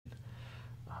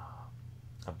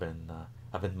I've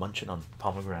been munching on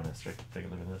pomegranates. Right, take a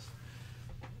look at this.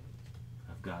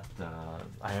 I've got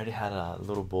I already had a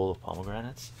little bowl of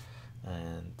pomegranates,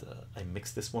 and I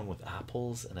mixed this one with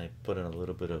apples, and I put in a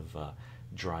little bit of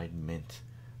dried mint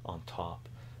on top.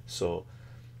 So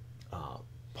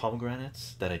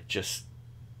pomegranates that I just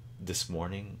this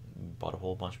morning bought a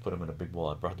whole bunch, put them in a big bowl.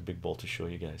 I brought the big bowl to show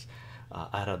you guys.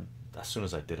 I had a as soon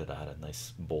as I did it, I had a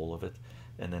nice bowl of it,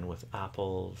 and then with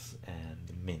apples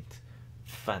and mint,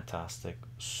 fantastic,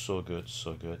 so good,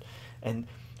 so good. And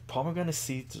pomegranate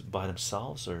seeds by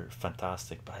themselves are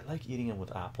fantastic, but I like eating them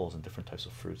with apples and different types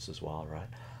of fruits as well, right?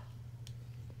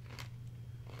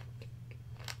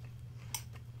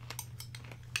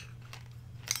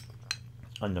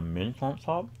 And the mint on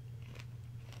top,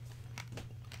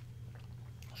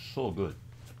 so good,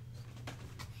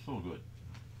 so good.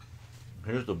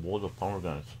 Here's the bowl of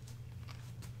pomegranates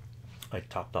I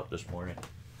topped up this morning.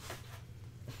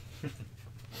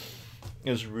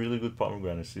 It's really good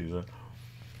pomegranate season.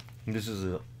 This is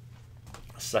a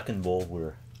second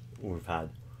bowl we've had,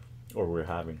 or we're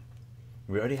having.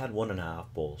 We already had 1.5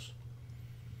 bowls.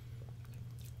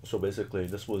 So basically,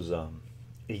 this was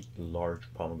 8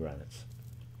 large pomegranates.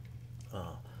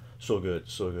 Uh, so good,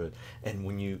 so good. And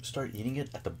when you start eating it,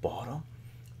 at the bottom,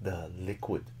 the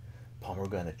liquid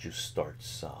pomegranate juice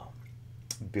starts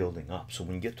building up. So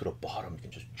when you get to the bottom, you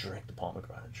can just drink the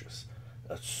pomegranate juice.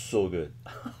 That's so good.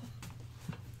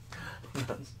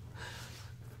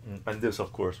 And this,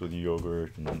 of course, with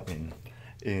yogurt and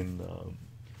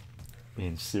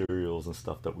in cereals and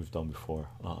stuff that we've done before.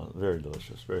 Very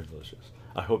delicious, very delicious.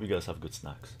 I hope you guys have good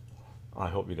snacks. I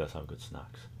hope you guys have good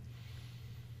snacks.